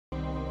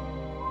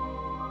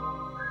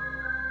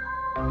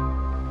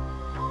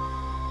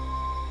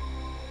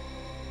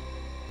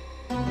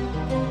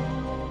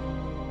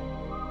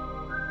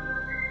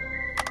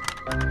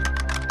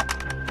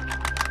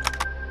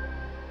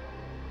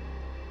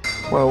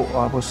Well,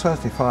 I was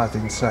certified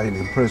insane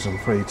in prison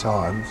 3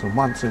 times and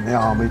once in the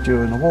army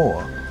during the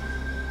war.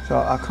 So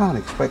I can't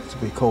expect to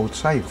be called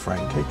Save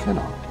Frankie, can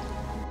I?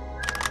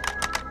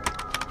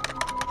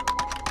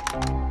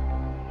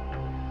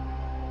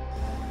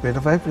 Bit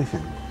of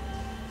everything.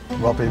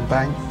 Robbing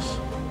banks,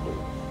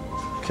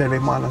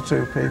 killing 1 or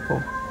 2 people,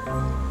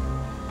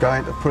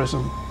 going to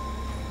prison,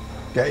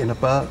 getting a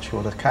birch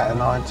or the cat o'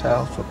 nine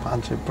tails for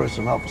punching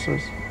prison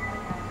officers,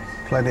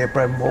 plenty of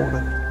bread and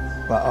water.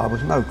 But I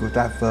was no good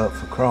advert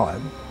for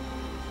crime.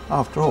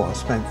 After all, I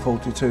spent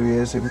 42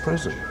 years in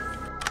prison.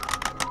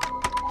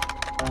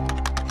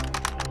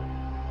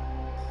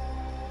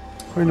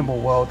 The criminal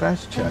world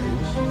has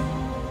changed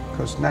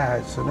because now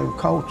it's a new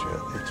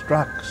culture, it's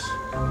drugs.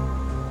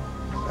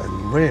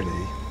 And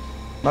really,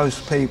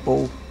 most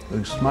people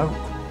who smoke,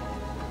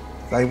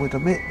 they would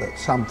admit that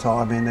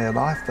sometime in their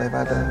life they've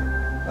had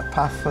a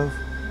puff of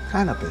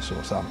cannabis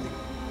or something.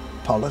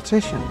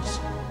 Politicians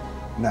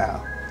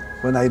now,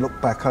 when they look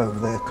back over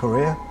their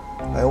career,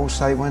 they all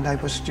say when they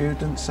were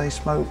students they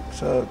smoked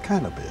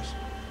cannabis.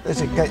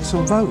 Does it get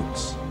some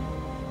votes?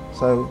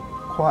 So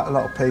quite a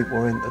lot of people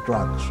are into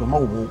drugs from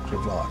all walks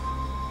of life.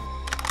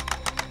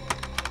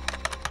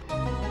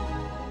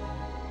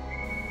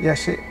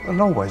 Yes, it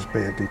will always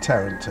be a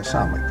deterrent to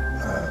some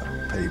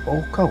people,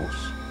 of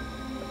course,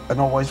 and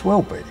always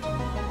will be.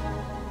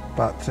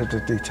 But to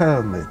the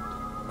determined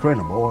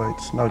criminal,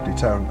 it's no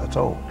deterrent at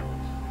all.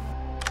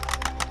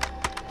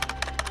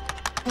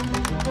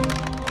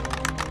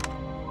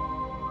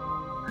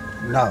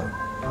 No,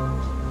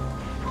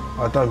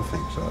 I don't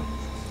think so.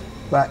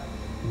 That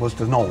was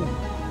the norm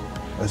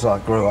as I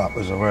grew up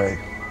as a very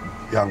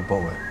young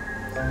boy.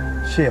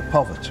 Sheer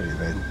poverty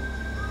then.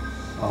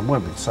 And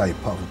when we say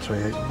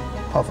poverty,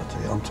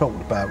 I'm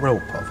talking about real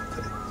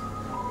poverty.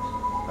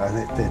 And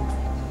it did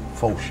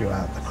force you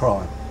out to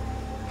crime.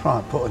 Try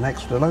and put an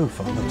extra loaf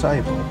on the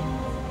table,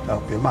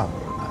 help your mother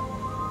and that.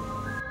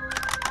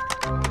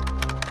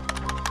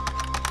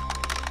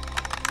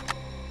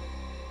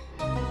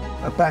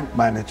 A bank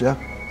manager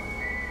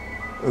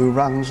who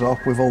runs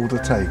off with all the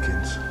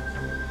takings.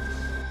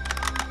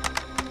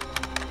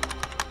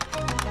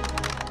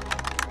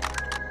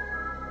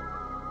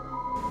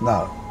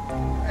 No,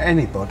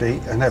 anybody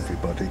and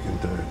everybody can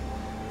do it.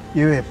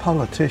 You hear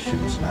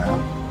politicians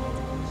now,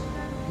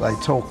 they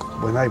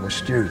talk when they were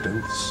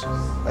students,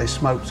 they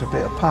smoked a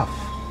bit of puff.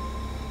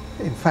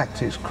 In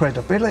fact, it's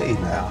credibility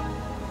now.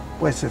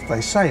 Whereas if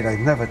they say they've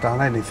never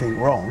done anything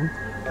wrong,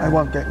 they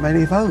won't get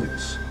many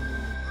votes.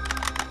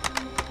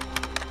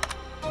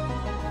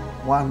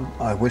 1,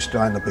 I wished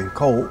I hadn't been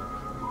caught.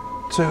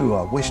 2,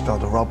 I wished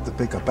I'd have robbed a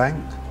bigger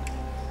bank.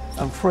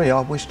 And 3,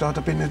 I wished I'd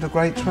have been in the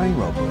Great Train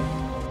Robbery.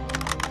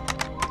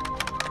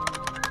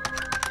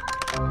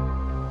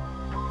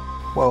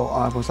 Well,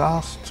 I was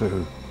asked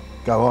to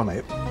go on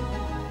it.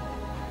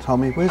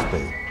 Tommy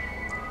Wisby,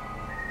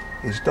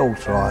 his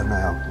daughter I'm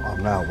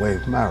now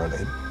with,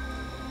 Marilyn,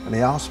 and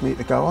he asked me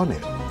to go on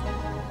it.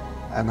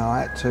 And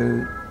I had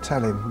to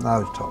tell him,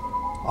 no, Tom,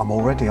 I'm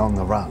already on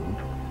the run.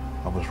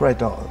 I was red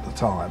hot at the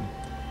time,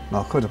 and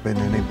I could have been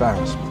an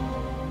embarrassment.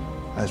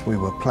 As we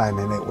were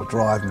planning it or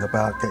driving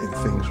about, getting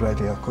things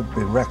ready, I could have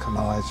been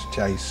recognised,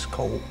 chased,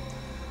 caught,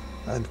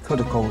 and could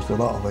have caused a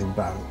lot of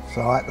embarrassment.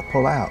 So I had to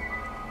pull out.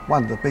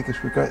 One of the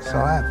biggest regrets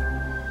I have.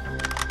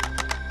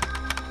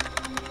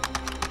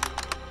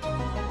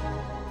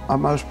 I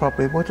most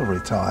probably would have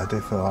retired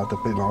if I'd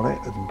have been on it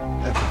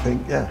and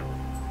everything, yeah.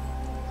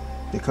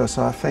 Because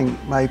I think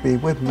maybe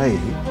with me,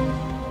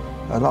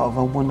 a lot of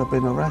them wouldn't have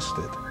been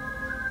arrested.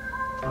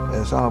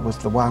 As I was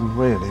the one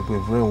really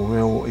with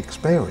real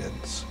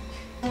experience.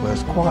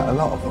 Whereas quite a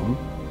lot of them,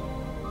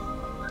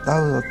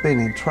 though they've been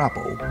in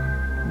trouble,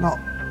 not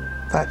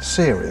that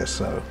serious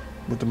though,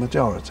 with the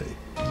majority.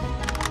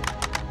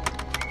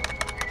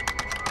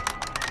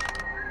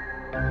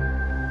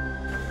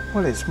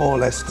 Well, it's more or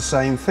less the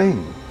same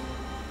thing.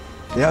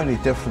 The only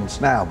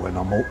difference now when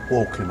I'm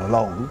walking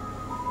along,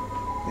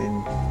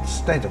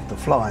 instead of the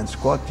flying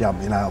squad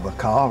jumping out of a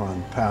car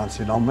and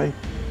pouncing on me,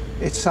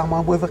 it's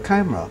someone with a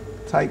camera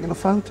taking a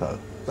photo.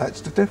 That's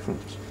the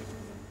difference.